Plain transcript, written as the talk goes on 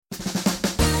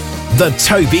The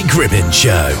Toby Gribbin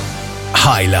Show.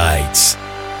 Highlights.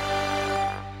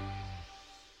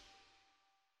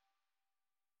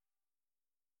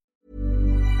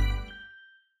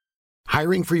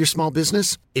 Hiring for your small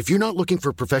business? If you're not looking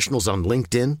for professionals on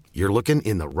LinkedIn, you're looking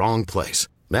in the wrong place.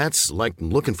 That's like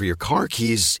looking for your car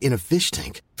keys in a fish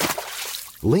tank.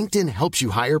 LinkedIn helps you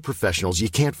hire professionals you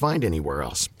can't find anywhere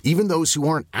else, even those who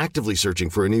aren't actively searching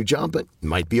for a new job but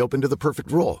might be open to the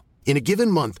perfect role. In a given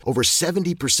month, over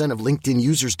 70% of LinkedIn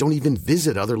users don't even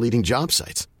visit other leading job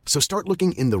sites. So start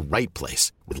looking in the right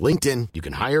place. With LinkedIn, you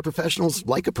can hire professionals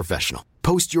like a professional.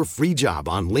 Post your free job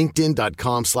on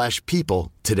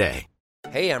linkedin.com/people today.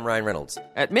 Hey, I'm Ryan Reynolds.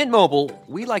 At Mint Mobile,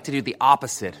 we like to do the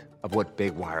opposite of what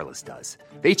Big Wireless does.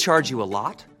 They charge you a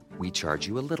lot, we charge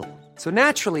you a little. So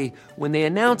naturally, when they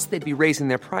announced they'd be raising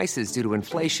their prices due to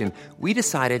inflation, we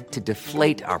decided to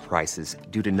deflate our prices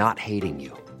due to not hating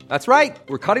you. That's right.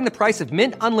 We're cutting the price of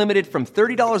Mint Unlimited from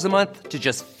 $30 a month to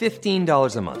just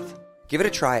 $15 a month. Give it a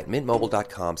try at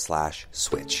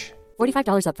mintmobile.com/switch.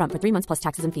 $45 up front for 3 months plus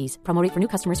taxes and fees. Promo rate for new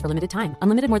customers for limited time.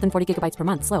 Unlimited more than 40 gigabytes per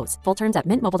month. Slows full terms at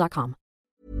mintmobile.com.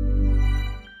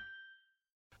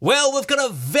 Well, we've got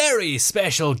a very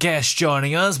special guest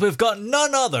joining us. We've got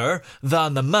none other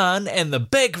than the man in the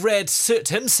big red suit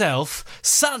himself,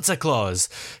 Santa Claus.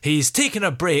 He's taken a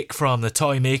break from the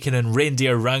toy making and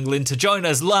reindeer wrangling to join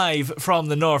us live from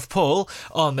the North Pole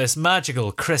on this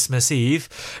magical Christmas Eve.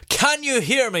 Can you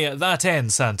hear me at that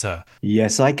end, Santa?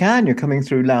 Yes, I can. You're coming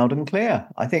through loud and clear.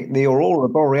 I think the Aurora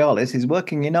Borealis is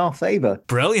working in our favour.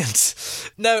 Brilliant.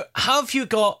 Now, have you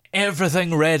got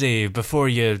everything ready before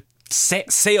you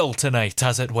set sail tonight,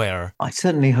 as it were? I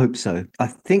certainly hope so. I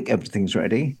think everything's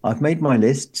ready. I've made my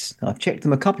lists. I've checked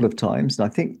them a couple of times, and I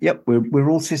think, yep, we're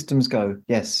all systems go.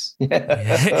 Yes.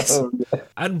 Yes.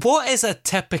 And what is a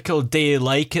typical day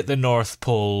like at the North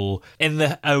Pole in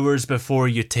the hours before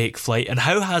you take flight, and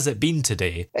how has it been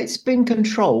today? It's been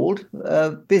controlled,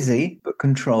 busy but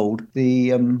controlled.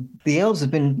 The elves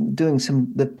have been doing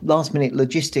the last minute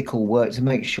logistical work to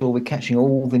make sure we're catching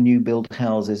all the new build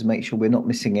houses, make sure we're not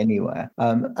missing anywhere.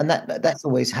 And that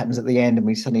always happens at the end, and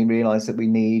we suddenly realise that we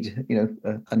need,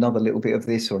 another little bit of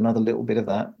this or another little bit of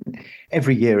that.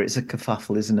 Every year it's a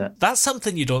kerfuffle, isn't it? That's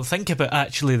something you don't think about,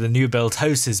 actually, the new build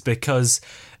houses, because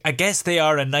I guess they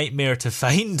are a nightmare to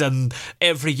find, and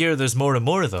every year there's more and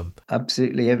more of them.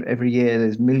 Absolutely. Every year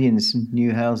there's millions of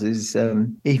new houses.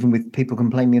 Even with people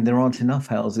complaining there aren't enough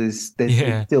houses, there's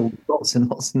still lots and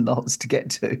lots and lots to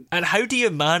get to. And how do you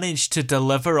manage to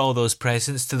deliver all those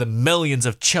presents to the millions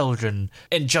of children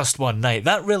in just one night?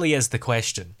 That really is the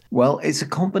question. Well, it's a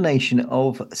combination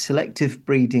of selective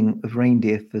breeding of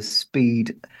reindeer for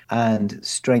speed and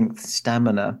strength,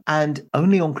 stamina. And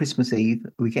only on Christmas Eve,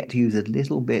 we get to use a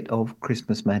little bit of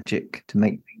Christmas magic to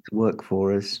make things work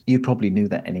for us. You probably knew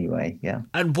that anyway, yeah.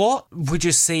 And what would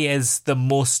you say is the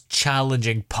most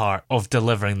challenging part of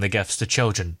delivering the gifts to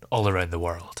children all around the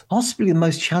world? Possibly the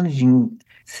most challenging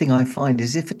thing I find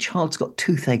is if a child's got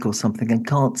toothache or something and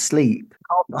can't sleep.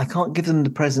 I can't give them the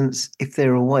presents if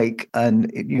they're awake, and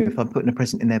if I'm putting a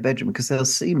present in their bedroom, because they'll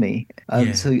see me.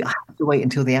 So I have to wait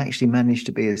until they actually manage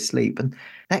to be asleep, and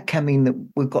that can mean that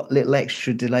we've got little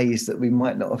extra delays that we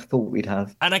might not have thought we'd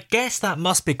have. And I guess that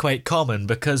must be quite common,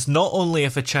 because not only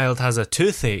if a child has a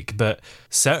toothache, but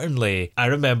certainly I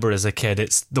remember as a kid,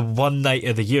 it's the one night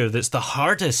of the year that's the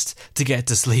hardest to get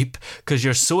to sleep because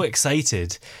you're so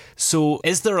excited. So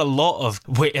is there a lot of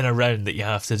waiting around that you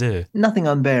have to do? Nothing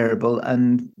unbearable,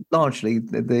 and largely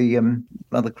the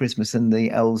Mother Christmas and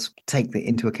the elves take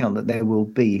into account that there will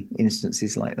be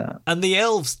instances like that. And the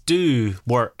elves do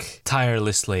work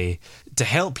tirelessly to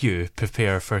help you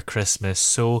prepare for Christmas.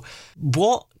 So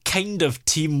what kind of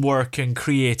teamwork and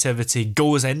creativity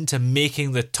goes into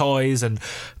making the toys and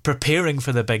preparing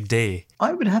for the big day?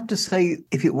 I would have to say,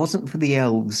 if it wasn't for the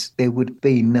elves, there would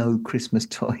be no Christmas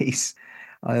toys.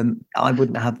 I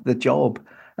wouldn't have the job,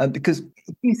 because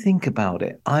if you think about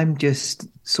it, I'm just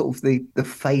sort of the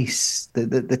face,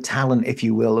 the talent, if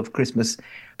you will, of Christmas.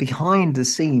 Behind the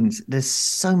scenes, there's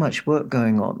so much work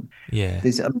going on. Yeah.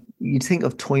 There's you'd think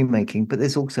of toy making, but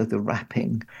there's also the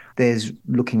wrapping. There's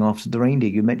looking after the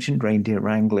reindeer. You mentioned reindeer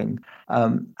wrangling.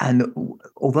 And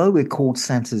although we're called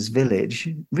Santa's Village,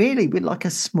 really we're like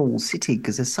a small city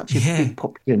because there's such a big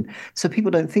population. So people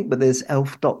don't think, but there's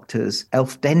elf doctors,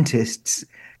 elf dentists,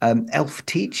 elf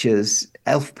teachers,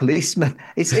 elf policemen.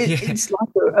 It's like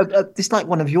it's like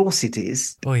one of your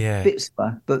cities. Oh yeah.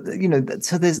 Bitspa. But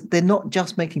so they're not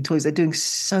just making toys, they're doing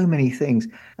so many things.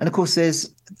 And of course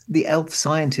there's the elf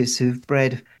scientists who've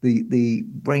bred the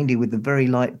reindeer with the very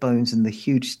light bones and the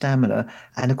huge stamina.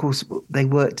 And of course they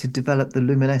work to develop the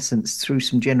luminescence through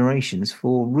some generations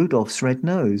for Rudolph's red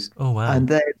nose. Oh wow. And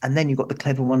then you've got the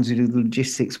clever ones who do the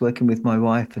logistics, working with my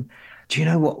wife. And do you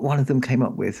know what one of them came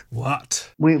up with? What?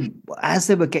 As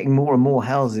they were getting more and more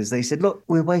houses, they said, look,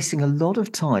 we're wasting a lot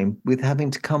of time with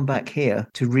having to come back here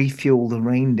to refuel the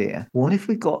reindeer. What if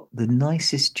we got the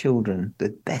nicest children,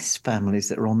 the best families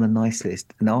that are on the nice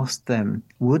list, and asked them,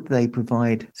 would they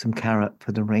provide some carrot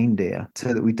for the reindeer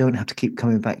so that we don't have to keep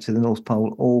coming back to the North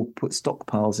Pole or put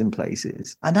stockpiles in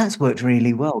places? And that's worked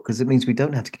really well because it means we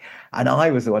don't have to. And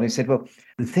I was the one who said, well,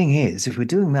 the thing is, if we're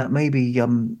doing that, maybe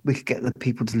we could get the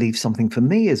people to leave something for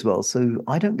me as well, so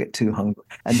I don't get too hungry,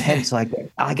 and hence I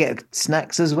get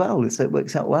snacks as well. So it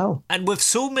works out well. And with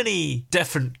so many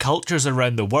different cultures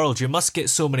around the world, you must get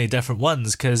so many different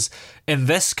ones. Because in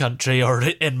this country, or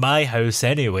in my house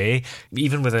anyway,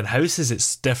 even within houses,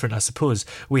 it's different. I suppose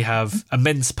we have a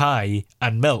mince pie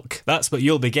and milk. That's what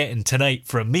you'll be getting tonight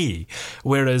from me.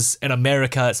 Whereas in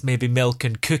America, it's maybe milk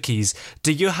and cookies.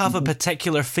 Do you have a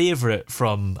particular favourite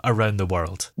from around the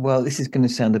world? Well, this is going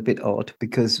to sound a bit odd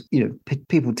because,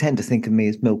 people tend to think of me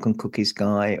as milk and cookies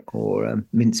guy or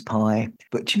mince pie.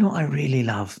 But do you know what I really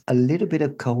love? A little bit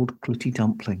of cold clooty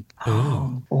dumpling.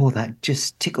 Oh, that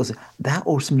just tickles. That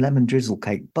or some lemon drizzle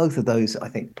cake. Both of those, I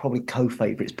think, probably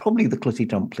co-favourites. Probably the clooty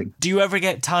dumpling. Do you ever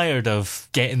get tired of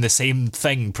getting the same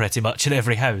thing pretty much in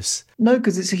every house? No,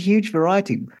 because it's a huge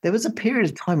variety. There was a period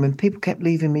of time when people kept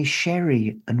leaving me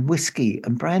sherry and whiskey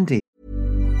and brandy.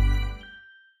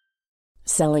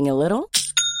 Selling a little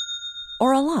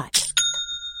or a lot?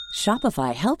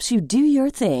 Shopify helps you do your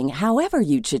thing however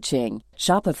you cha-ching.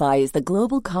 Shopify is the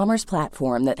global commerce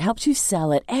platform that helps you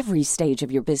sell at every stage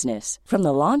of your business. From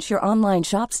the launch your online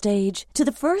shop stage to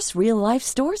the first real-life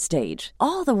store stage,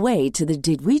 all the way to the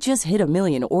did we just hit a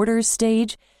million orders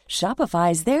stage.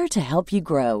 Shopify is there to help you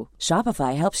grow.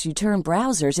 Shopify helps you turn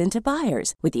browsers into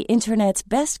buyers with the internet's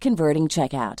best converting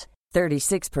checkout.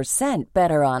 36%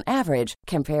 better on average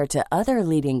compared to other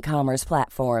leading commerce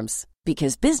platforms.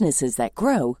 Because businesses that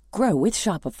grow, grow with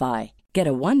Shopify. Get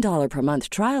a $1 per month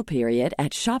trial period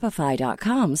at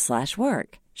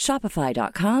shopify.com/work.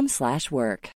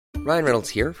 Shopify.com/work. Ryan Reynolds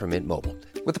here from Mint Mobile.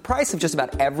 With the price of just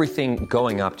about everything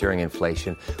going up during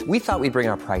inflation, we thought we'd bring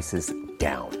our prices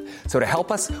down. So to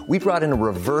help us, we brought in a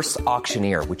reverse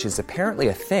auctioneer, which is apparently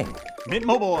a thing. Mint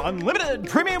Mobile Unlimited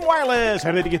Premium Wireless.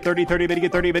 How to get 30, 30, bit to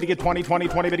get 30, bit to get 20, 20,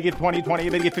 20, bit to get 20, 20,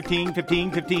 bit to get 15,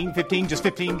 15, 15, 15, just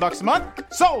 $15 a month?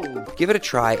 Sold! Give it a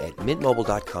try at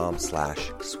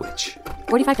mintmobile.com/switch.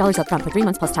 $45 up front for 3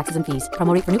 months plus taxes and fees.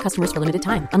 Promo rate for new customers for limited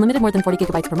time. Unlimited more than 40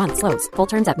 gigabytes per month. Slows full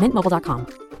terms at mintmobile.com.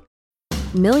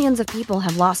 Millions of people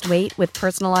have lost weight with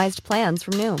personalized plans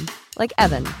from Noom. Like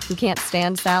Evan, who can't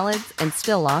stand salads and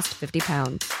still lost 50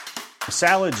 pounds.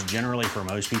 Salads generally for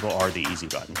most people are the easy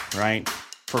button, right?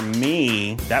 For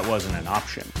me, that wasn't an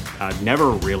option. I never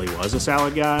really was a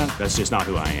salad guy. That's just not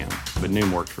who I am. But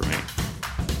Noom worked for me.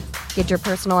 Get your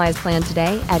personalized plan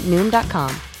today at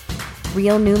Noom.com.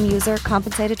 Real Noom user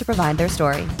compensated to provide their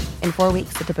story. In 4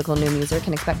 weeks, the typical Noom user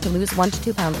can expect to lose 1 to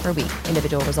 2 pounds per week.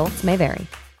 Individual results may vary.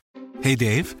 Hey,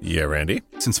 Dave. Yeah, Randy.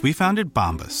 Since we founded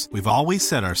Bombas, we've always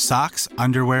said our socks,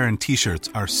 underwear, and T-shirts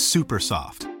are super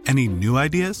soft. Any new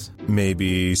ideas?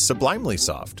 Maybe sublimely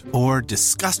soft. Or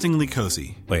disgustingly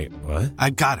cozy. Wait, what?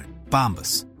 I got it.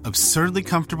 Bombas. Absurdly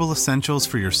comfortable essentials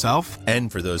for yourself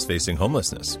And for those facing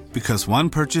homelessness. because one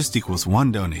purchased equals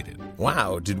one donated.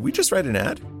 Wow, did we just write an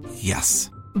ad? Yes.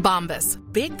 Bombas.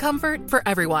 Big comfort for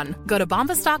everyone. Go to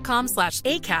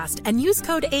bombas.com/ACAST and use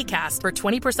code ACAST for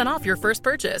 20% off your first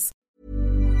purchase.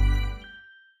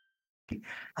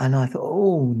 And I thought,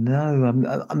 oh no, I'm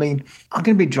going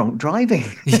to be drunk driving.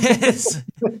 Yes.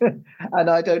 And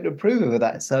I don't approve of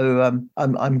that. So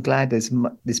I'm glad there's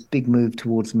this big move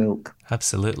towards milk.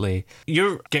 Absolutely.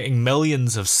 You're getting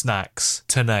millions of snacks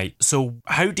tonight. So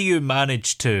how do you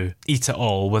manage to eat it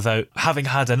all without having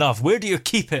had enough? Where do you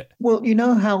keep it? Well, you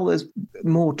know how there's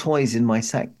more toys in my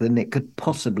sack than it could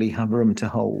possibly have room to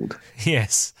hold.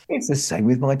 Yes. It's the same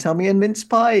with my tummy and mince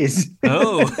pies.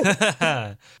 Oh.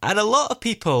 And a lot of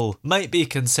people might be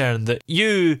concerned that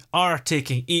you are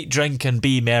taking Eat, Drink and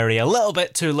Be Merry a little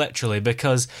bit too literally,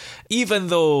 because even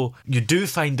though you do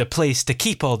find a place to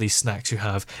keep all these snacks you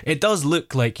have, it does does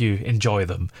look like you enjoy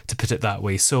them, to put it that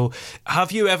way. So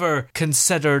have you ever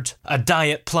considered a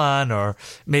diet plan, or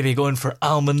maybe going for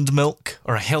almond milk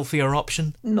or a healthier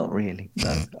option? Not really,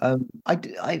 no.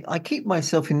 I keep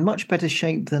myself in much better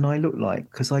shape than I look like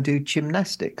because I do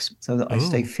gymnastics so that I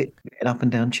stay fit and up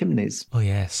and down chimneys. Oh,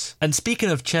 yes. And speaking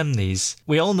of chimneys,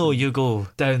 we all know you go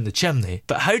down the chimney,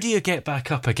 but how do you get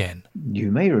back up again?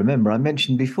 You may remember I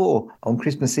mentioned before on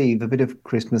Christmas Eve a bit of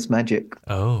Christmas magic.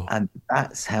 Oh. And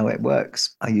that's how it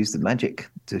works. I use the magic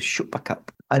to shoot back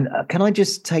up. And can I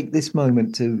just take this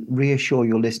moment to reassure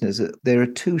your listeners that there are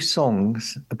 2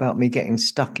 songs about me getting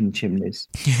stuck in chimneys?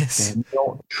 Yes. They're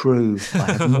not true.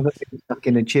 I have never been stuck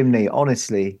in a chimney.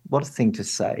 Honestly, what a thing to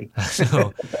say.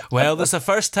 Well, there's a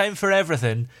first time for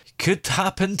everything. Could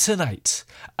happen tonight.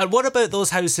 And what about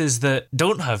those houses that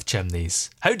don't have chimneys?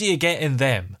 How do you get in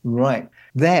them? Right.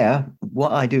 There,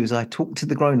 what I do is I talk to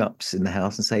the grown-ups in the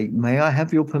house and say, may I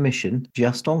have your permission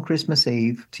just on Christmas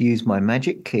Eve to use my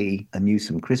magic key and use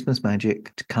some Christmas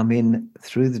magic to come in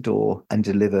through the door and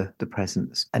deliver the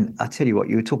presents? And I tell you what,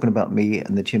 you were talking about me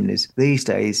and the chimneys. These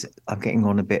days, I'm getting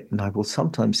on a bit, and I will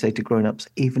sometimes say to grown-ups,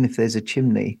 even if there's a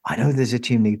chimney, I know there's a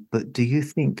chimney, but do you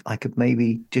think I could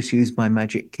maybe just use my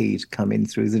magic key to come in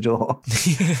through the door?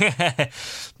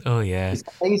 Oh, yeah. Is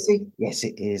that easy? Yes,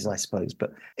 it is, I suppose,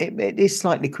 but it is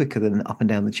slightly quicker than up and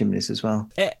down the chimneys as well.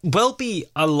 It will be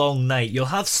a long night. You'll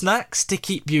have snacks to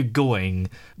keep you going,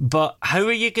 but how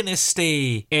are you going to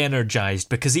stay energised?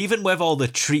 Because even with all the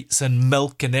treats and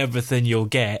milk and everything you'll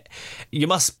get, you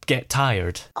must get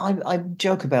tired. I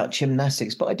joke about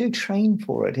gymnastics, but I do train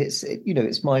for it.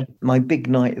 It's my big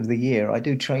night of the year. I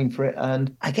do train for it,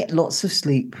 and I get lots of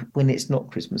sleep when it's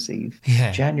not Christmas Eve.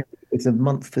 Yeah. January is a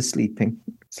month for sleeping.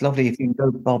 It's lovely if you can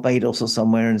go to Barbados or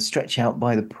somewhere and stretch out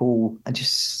by the pool and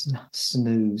just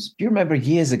snooze. Do you remember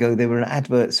years ago there were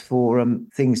adverts for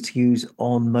things to use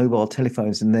on mobile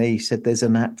telephones, and they said there's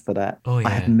an app for that? Oh, yeah.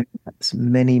 I had many naps,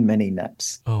 many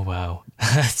naps. Oh, wow.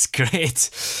 That's great.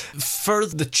 For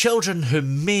the children who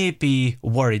may be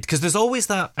worried, because there's always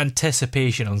that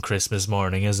anticipation on Christmas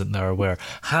morning, isn't there, where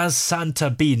has Santa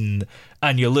been?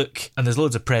 And you look and there's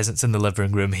loads of presents in the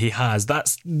living room. He has.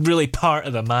 That's really part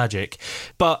of the magic.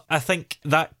 But I think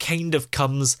that kind of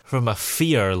comes from a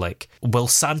fear, like, will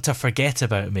Santa forget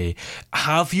about me?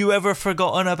 Have you ever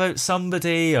forgotten about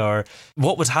somebody? Or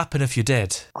what would happen if you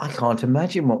did? I can't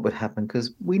imagine what would happen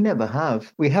because we never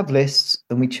have. We have lists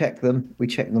and we check them. We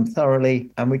check them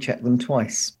thoroughly and we check them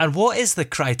twice. And what is the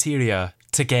criteria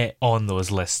to get on those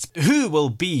lists? Who will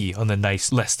be on the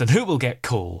nice list and who will get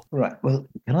coal? Right, well,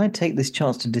 can I take this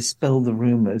chance to dispel the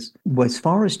rumours? Well, as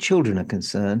far as children are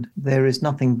concerned, there is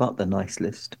nothing but the nice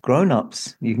list.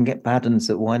 Grown-ups, you can get bad uns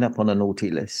that wind up on a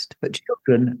naughty list. But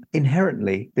children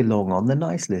inherently belong on the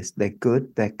nice list. They're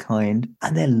good, they're kind,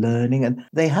 and they're learning, and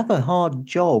they have a hard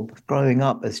job growing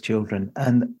up as children,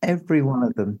 and every one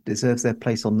of them deserves their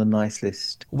place on the nice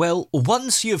list. Well,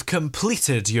 once you've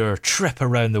completed your trip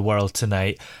around the world tonight,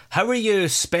 how are you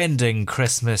spending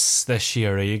Christmas this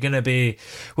year? Are you going to be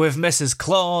with Mrs.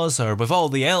 Claus or with all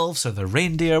the elves or the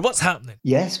reindeer? What's happening?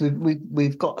 Yes,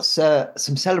 we've got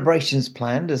some celebrations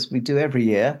planned as we do every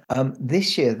year.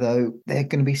 This year, though, they're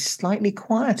going to be slightly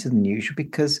quieter than usual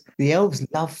because the elves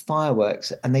love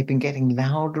fireworks and they've been getting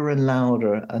louder and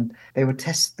louder, and they were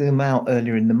testing them out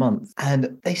earlier in the month,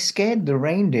 and they scared the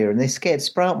reindeer and they scared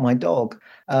Sprout, my dog.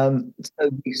 So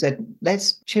we said,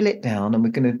 let's chill it down, and we're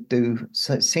going to do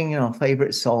singing our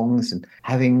favourite songs and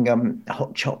having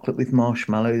hot chocolate with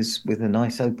marshmallows with a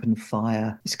nice open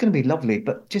fire. It's going to be lovely,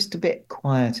 but just a bit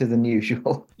quieter than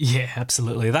usual. Yeah,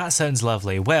 absolutely. That sounds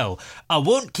lovely. Well, I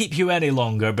won't keep you any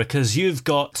longer because you've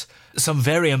got some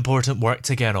very important work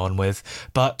to get on with,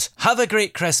 but have a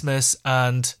great Christmas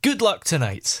and good luck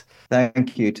tonight.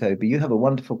 Thank you, Toby. You have a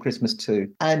wonderful Christmas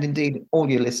too. And indeed, all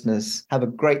your listeners, have a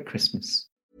great Christmas.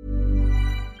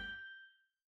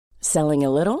 Selling a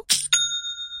little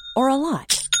or a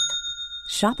lot?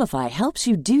 Shopify helps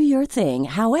you do your thing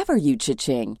however you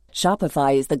cha-ching.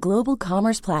 Shopify is the global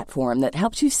commerce platform that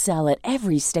helps you sell at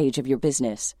every stage of your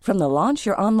business. From the launch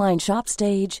your online shop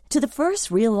stage to the first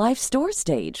real-life store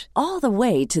stage, all the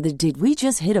way to the did we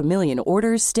just hit a million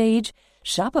orders stage.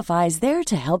 Shopify is there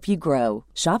to help you grow.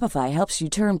 Shopify helps you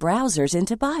turn browsers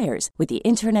into buyers with the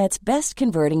internet's best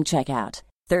converting checkout.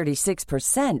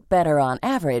 36% better on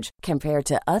average compared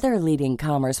to other leading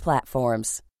commerce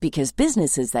platforms. Because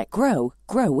businesses that grow,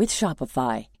 grow with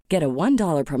Shopify. Get a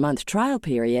 $1 per month trial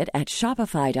period at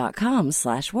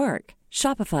shopify.com/work.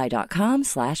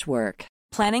 Shopify.com/work.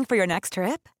 Planning for your next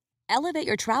trip? Elevate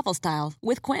your travel style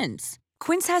with Quince.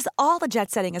 Quince has all the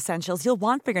jet-setting essentials you'll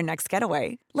want for your next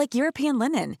getaway, like European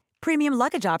linen, premium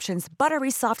luggage options,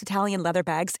 buttery soft Italian leather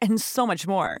bags, and so much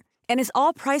more. And is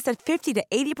all priced at 50 to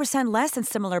 80% less than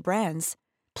similar brands.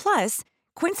 Plus,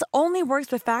 Quince only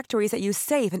works with factories that use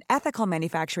safe and ethical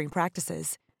manufacturing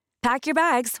practices. Pack your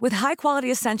bags with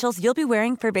high-quality essentials you'll be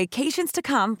wearing for vacations to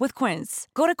come with Quince.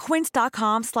 Go to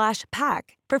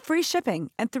quince.com/pack for free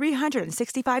shipping and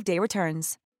 365-day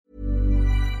returns.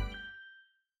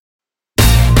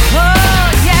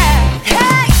 Oh, yeah!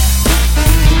 Hey!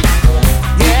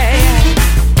 Yeah, yeah.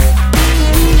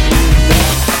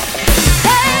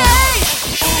 Hey!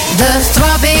 The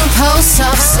throbbing pulse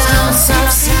of sound.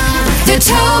 The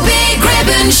Toby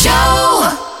Gribbon Show.